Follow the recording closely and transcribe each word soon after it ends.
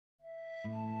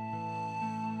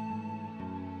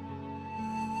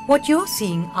What you're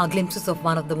seeing are glimpses of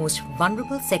one of the most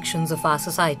vulnerable sections of our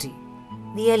society,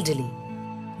 the elderly.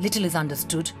 Little is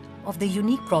understood of the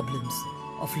unique problems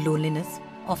of loneliness,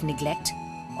 of neglect,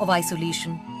 of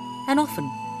isolation, and often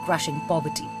crushing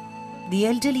poverty. The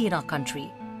elderly in our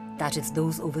country, that is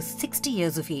those over 60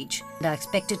 years of age, are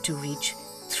expected to reach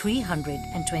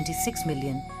 326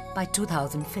 million by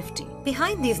 2050.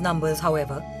 Behind these numbers,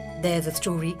 however, there's a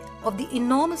story of the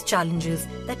enormous challenges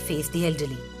that face the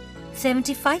elderly.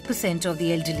 75% of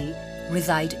the elderly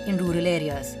reside in rural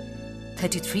areas,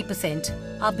 33%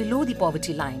 are below the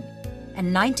poverty line,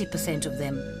 and 90% of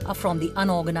them are from the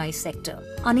unorganized sector,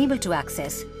 unable to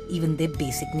access even their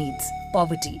basic needs.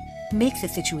 Poverty makes the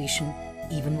situation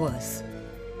even worse.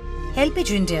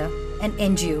 Helpage India, an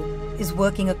NGO, is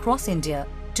working across India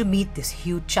to meet this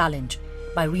huge challenge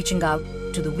by reaching out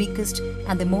to the weakest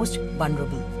and the most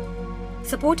vulnerable.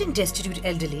 Supporting destitute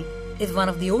elderly is one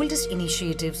of the oldest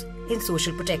initiatives in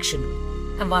social protection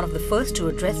and one of the first to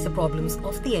address the problems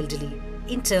of the elderly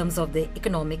in terms of their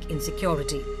economic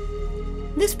insecurity.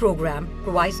 This program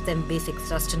provides them basic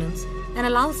sustenance and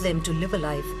allows them to live a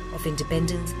life of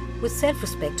independence with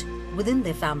self-respect within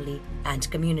their family and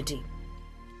community.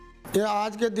 ये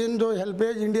आज के दिन जो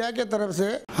HelpAge India के तरफ से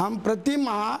हम प्रति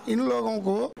माह इन लोगों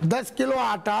को 10 किलो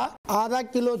आटा, आधा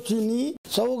किलो चीनी,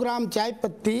 100 ग्राम चाय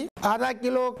पत्ती, आधा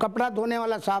किलो कपड़ा धोने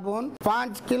वाला साबुन,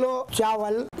 5 किलो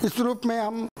चावल इस रूप में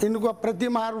हम इनको प्रति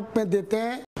माह रूप में देते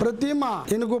हैं। प्रति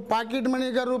माह इनको पॉकेट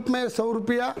मनी के रूप में 100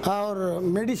 रुपया और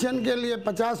मेडिसिन के लिए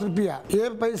 50 रुपया। ये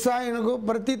पैसा इनको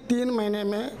प्रति 3 महीने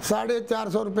में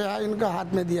 450 रुपया इनका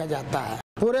हाथ में दिया जाता है।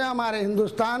 पूरे हमारे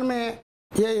हिंदुस्तान में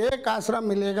ये एक आश्रम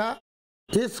मिलेगा।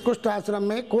 इस कुष्ठ आश्रम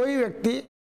में कोई व्यक्ति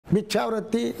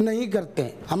भिक्षावृत्ति नहीं करते।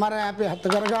 हमारे यहाँ पे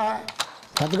हथकरघा है,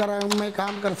 हथकरघा में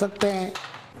काम कर सकते हैं,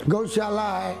 गौशाला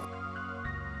है।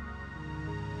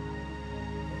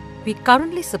 We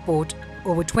currently support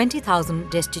over 20,000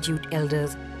 destitute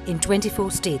elders in 24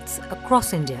 states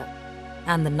across India,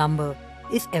 and the number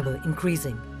is ever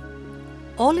increasing.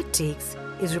 All it takes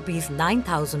is Rs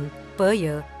 9,000 per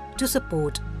year to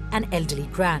support an elderly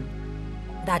grand.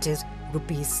 That is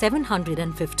Rs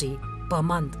 750 per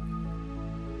month.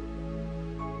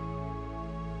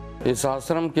 इस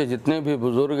आश्रम के जितने भी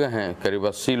बुजुर्ग हैं, करीब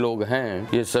 80 लोग हैं,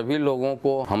 ये सभी लोगों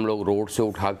को हम लोग रोड से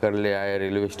उठा कर ले आए,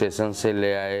 रेलवे स्टेशन से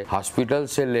ले आए, हॉस्पिटल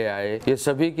से ले आए। ये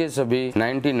सभी के सभी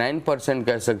 99%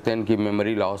 कह सकते हैं इनकी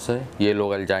मेमोरी लॉस है। ये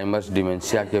लोग अल्जाइमर्स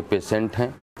डिमेंशिया के पेशेंट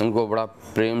हैं। उनको बड़ा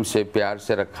प्रेम से प्यार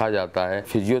से रखा जाता है।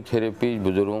 फिजियोथेरेपी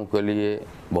बुजुर्गों के लिए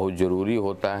बहुत ज़रूरी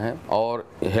होता है और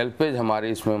हेल्पेज हमारी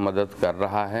इसमें मदद कर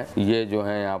रहा है। ये जो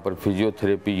है यहाँ पर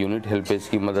फिजियोथेरेपी यूनिट हेल्पेज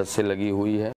की मदद से लगी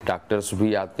हुई है। डॉक्टर्स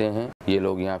भी आते हैं, ये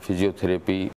लोग यहाँ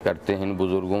फिजियोथेरेपी करते हैं इन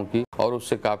बुजुर्गों की और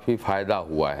उससे काफ़ी फायदा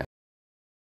हुआ है।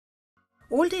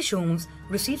 Old age homes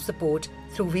receive support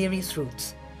through various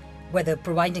routes, whether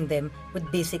providing them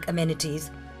with basic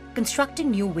amenities,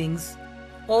 constructing new wings,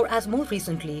 or as more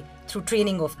recently through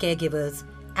training of caregivers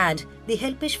and the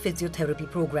Helpage physiotherapy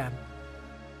program.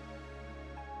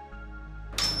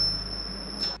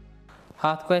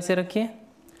 हाथ को ऐसे रखिए,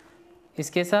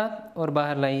 इसके साथ और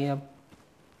बाहर लाइए। अब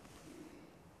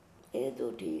ये तो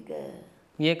ठीक है।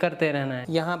 ये करते रहना है।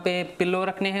 यहाँ पे पिल्लो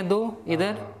रखने हैं 2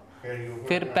 इधर,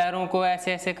 फिर पैरों को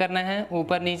ऐसे ऐसे करना है,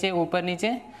 ऊपर नीचे ऊपर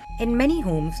नीचे। In many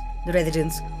homes, the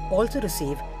residents also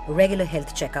receive regular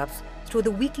health checkups through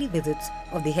the weekly visits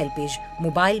of the Helpage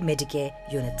Mobile Medicare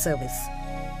Unit Service.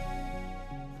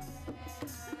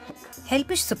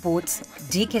 Helpage supports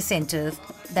daycare centers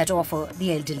that offer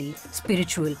the elderly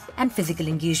spiritual and physical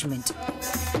engagement.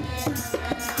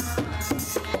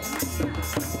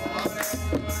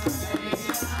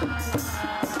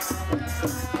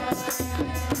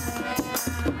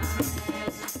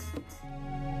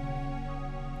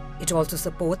 It also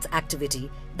supports activity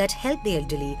that help the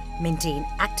elderly maintain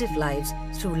active lives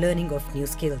through learning of new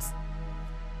skills.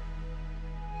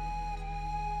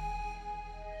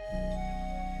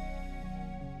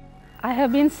 I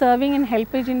have been serving in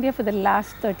Helpage India for the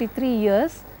last 33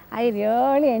 years. I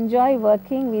really enjoy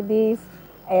working with these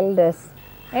elders.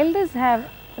 Elders have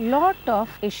a lot of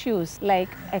issues like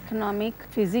economic,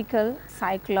 physical,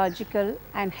 psychological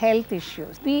and health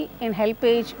issues. We in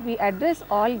Helpage, we address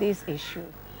all these issues.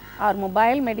 Our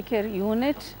mobile Medicare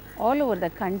unit all over the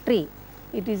country,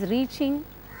 it is reaching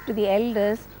to the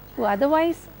elders who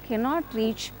otherwise cannot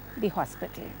reach the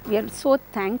hospital. We are so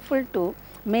thankful to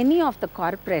many of the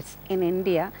corporates in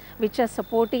India which are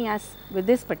supporting us with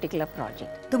this particular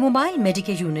project. The Mobile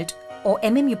Medicare Unit or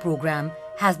MMU program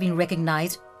has been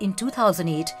recognized in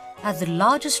 2008 as the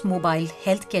largest mobile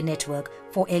healthcare network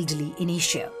for elderly in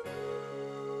Asia.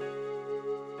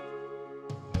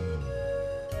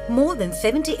 More than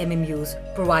 70 MMUs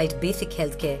provide basic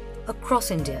healthcare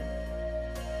across India.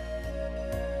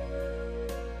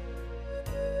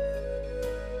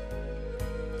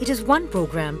 It is one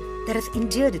program that has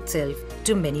endeared itself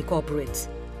to many corporates.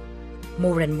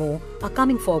 More and more are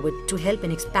coming forward to help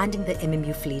in expanding the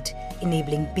MMU fleet,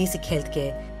 enabling basic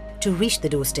healthcare to reach the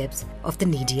doorsteps of the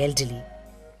needy elderly.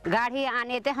 गाड़ी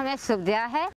आने से हमें सुविधा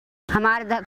है,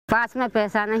 हमारे पास में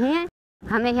पैसा नहीं है,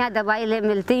 हमें यहाँ दवाई ले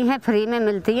मिलती हैं, फ्री में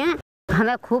मिलती हैं,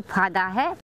 हमें खूब फायदा है।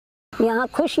 यहाँ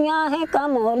खुशियाँ हैं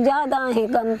कम और ज़्यादा हैं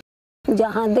कम,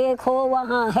 जहाँ देखो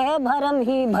वहाँ है भरम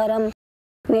ही भरम।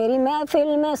 मेरी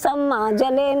महफिल में सम्मा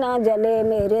जले ना जले,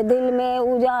 मेरे दिल में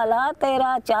उजाला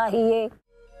तेरा चाहिए।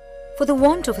 For the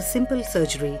want of a simple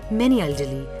surgery, many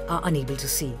elderly are unable to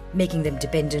see, making them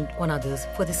dependent on others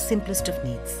for the simplest of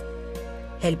needs.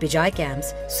 Helpage eye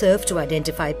camps serve to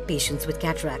identify patients with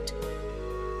cataract.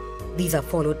 These are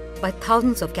followed by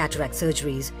thousands of cataract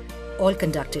surgeries, all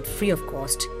conducted free of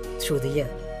cost through the year.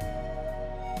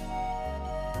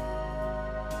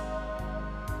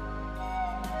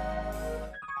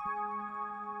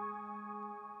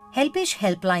 Helpage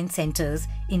helpline centres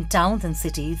in towns and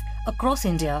cities across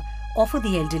India offer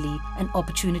the elderly an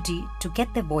opportunity to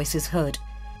get their voices heard.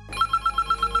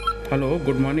 Hello,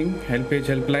 good morning, Helpage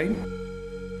helpline.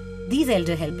 These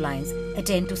elder helplines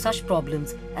attend to such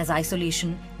problems as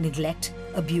isolation, neglect,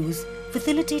 abuse,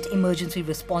 facilitate emergency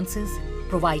responses,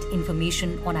 provide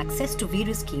information on access to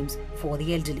various schemes for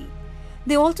the elderly.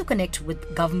 They also connect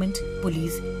with government,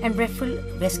 police and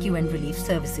referral, rescue and relief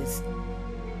services.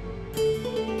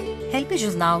 Helpage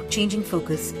is now changing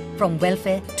focus from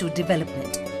welfare to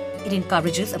development. It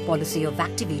encourages a policy of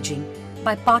active aging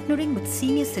by partnering with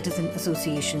senior citizen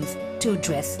associations to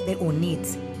address their own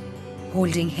needs.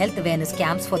 Holding health awareness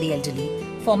camps for the elderly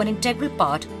form an integral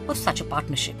part of such a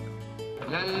partnership.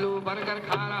 Lallu burger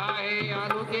खा रहा है,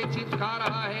 आलू के chips खा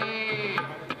रहा है।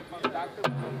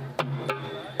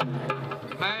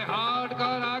 मैं heart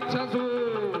का राक्षस हूँ,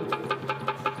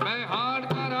 मैं हार्ट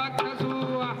का राक्षस हूँ।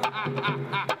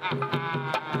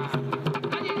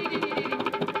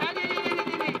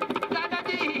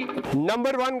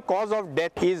 Number 1 cause of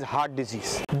death is heart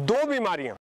disease. 2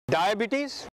 बीमारियां,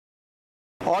 डायबिटीज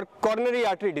और कॉर्नरी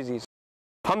आर्टरी डिजीज।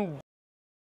 हम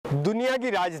दुनिया की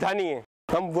राजधानी है,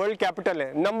 हम वर्ल्ड कैपिटल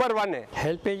है, नंबर 1 है।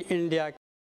 हेल्पेज इंडिया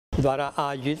द्वारा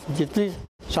आज जितने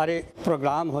सारे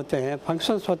प्रोग्राम होते हैं,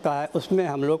 फंक्शंस होता है, उसमें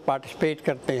हम लोग पार्टिसिपेट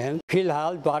करते हैं।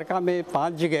 फिलहाल द्वारका में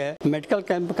 5 जगह मेडिकल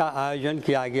कैंप का आयोजन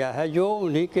किया गया है, जो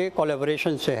उन्हीं के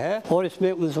कोलैबोरेशन से है और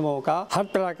इसमें उन सबों का हर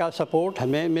तरह का सपोर्ट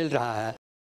हमें मिल रहा है।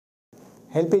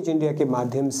 हेल्पेज इंडिया के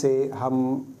माध्यम से हम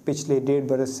पिछले 1.5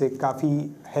 बरस से काफ़ी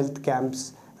हेल्थ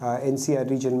कैंप्स NCR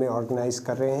रीजन में ऑर्गेनाइज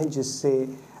कर रहे हैं,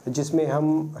 जिसमें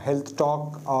हम हेल्थ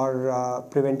टॉक और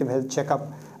प्रिवेंटिव हेल्थ चेकअप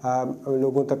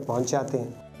लोगों तक पहुंचाते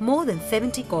हैं। More than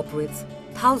 70 corporates,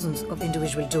 thousands of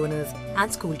individual donors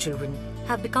and school children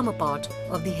have become a part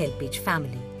of the Helpage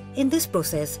family. In this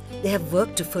process, they have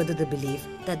worked to further the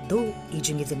belief that though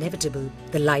aging is inevitable,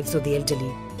 the lives of the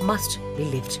elderly must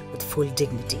be lived with full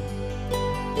dignity.